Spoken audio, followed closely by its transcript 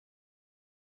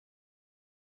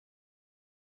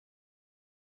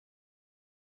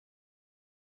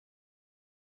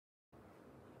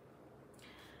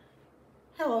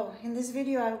Hello, in this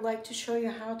video I would like to show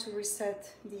you how to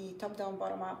reset the top-down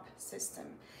bottom-up system.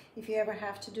 If you ever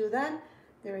have to do that,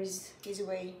 there is an easy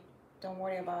way, don't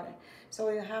worry about it. So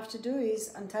what you have to do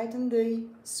is untighten the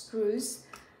screws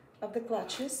of the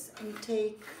clutches and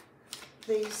take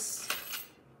this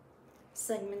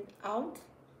segment out.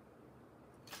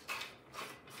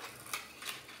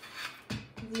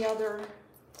 The other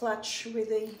clutch with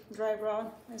the drive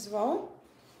rod as well.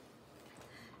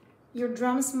 Your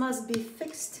drums must be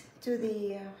fixed to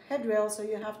the headrail, so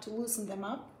you have to loosen them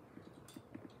up.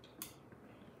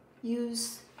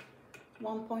 Use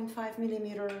 1.5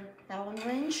 millimeter Allen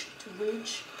wrench to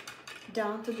reach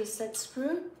down to the set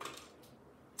screw.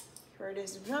 Here it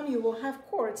is, the drum. You will have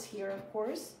cords here, of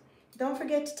course. Don't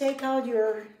forget to take out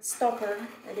your stopper.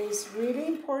 It is really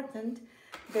important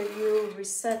that you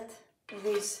reset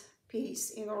this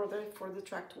piece in order for the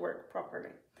track to work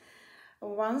properly.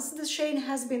 Once the shade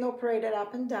has been operated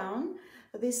up and down,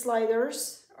 these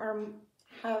sliders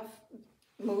have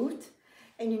moved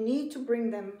and you need to bring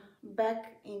them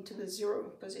back into the zero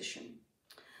position.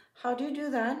 How do you do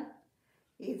that?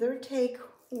 Either take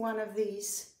one of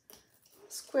these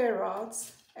square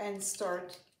rods and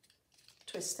start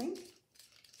twisting,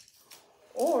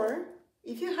 or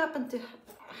if you happen to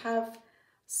have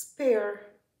spare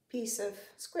piece of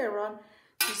square rod,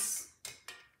 just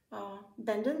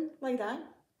bend it like that,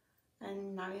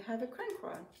 and now you have a crank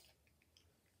rod.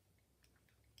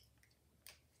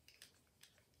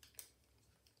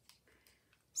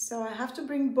 So I have to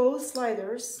bring both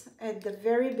sliders at the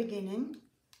very beginning.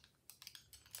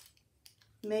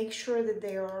 Make sure that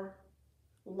they are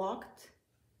locked.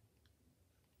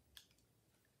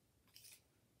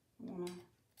 I want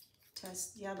to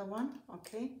test the other one.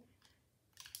 Okay,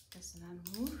 does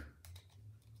not move.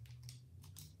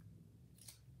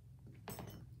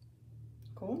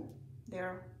 Cool,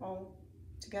 they're all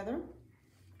together.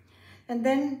 And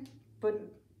then put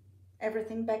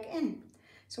everything back in.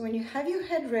 So when you have your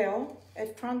headrail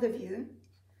in front of you,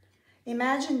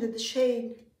 imagine that the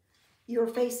shade, you're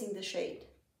facing the shade.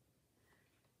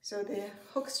 So the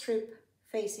hook strip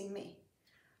facing me.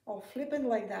 I'll flip it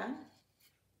like that.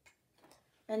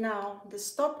 And now the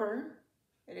stopper,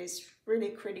 it is really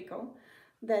critical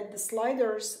that the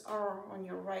sliders are on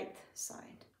your right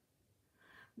side.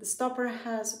 The stopper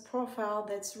has a profile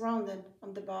that's rounded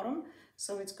on the bottom,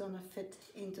 so it's going to fit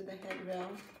into the headrail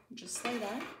just like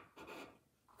that.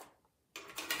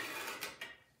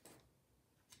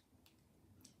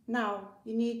 Now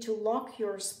you need to lock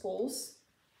your spools.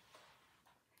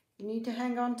 You need to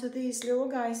hang on to these little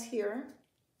guys here.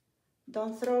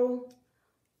 Don't throw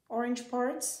orange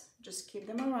parts, just keep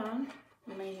them around,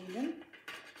 you may need them.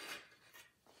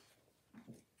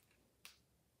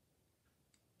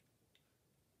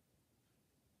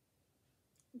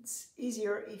 It's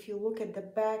easier if you look at the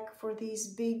back for these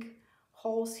big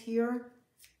holes here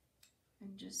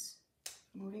and just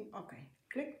moving. Okay,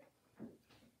 click.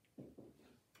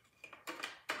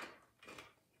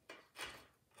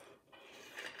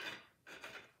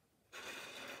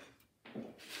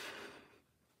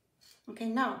 Okay,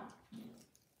 now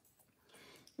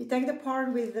you take the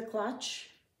part with the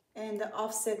clutch and the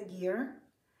offset gear,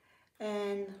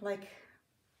 and like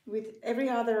with every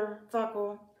other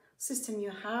Vako system, you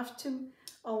have to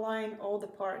align all the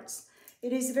parts.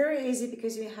 It is very easy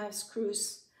because you have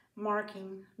screws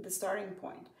marking the starting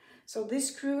point. So this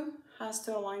screw has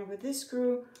to align with this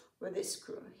screw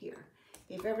here.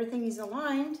 If everything is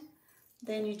aligned,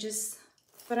 then you just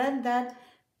thread that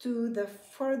to the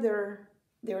further.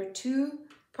 There are two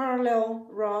parallel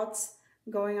rods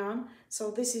going on. So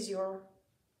this is your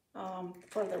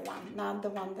further one, not the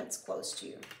one that's close to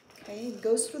you. Okay, it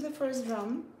goes through the first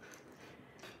drum.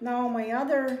 Now my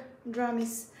other drum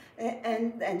is,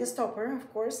 and the stopper,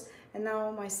 of course, and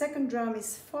now my second drum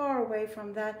is far away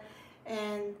from that,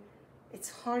 and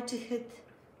it's hard to hit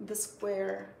the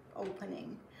square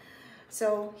opening.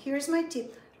 So here's my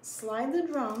tip: slide the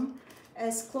drum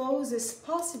as close as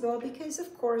possible, because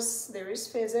of course there is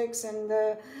physics and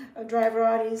the drive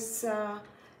rod is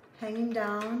hanging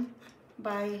down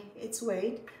by its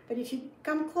weight. But if you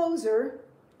come closer,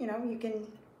 you know, you can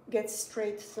get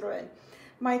straight through it.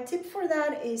 My tip for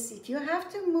that is, if you have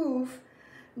to move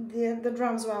the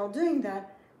drums while doing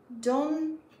that,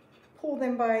 don't pull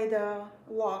them by the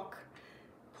lock,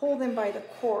 pull them by the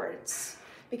cords,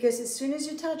 because as soon as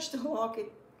you touch the lock,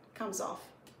 it comes off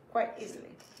quite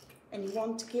easily, and you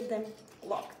want to keep them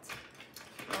locked.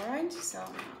 All right, so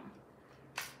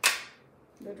now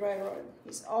the drive rod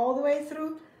is all the way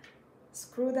through.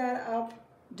 Screw that up,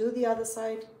 do the other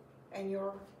side, and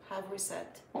you'll have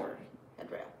reset your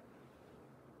headrail.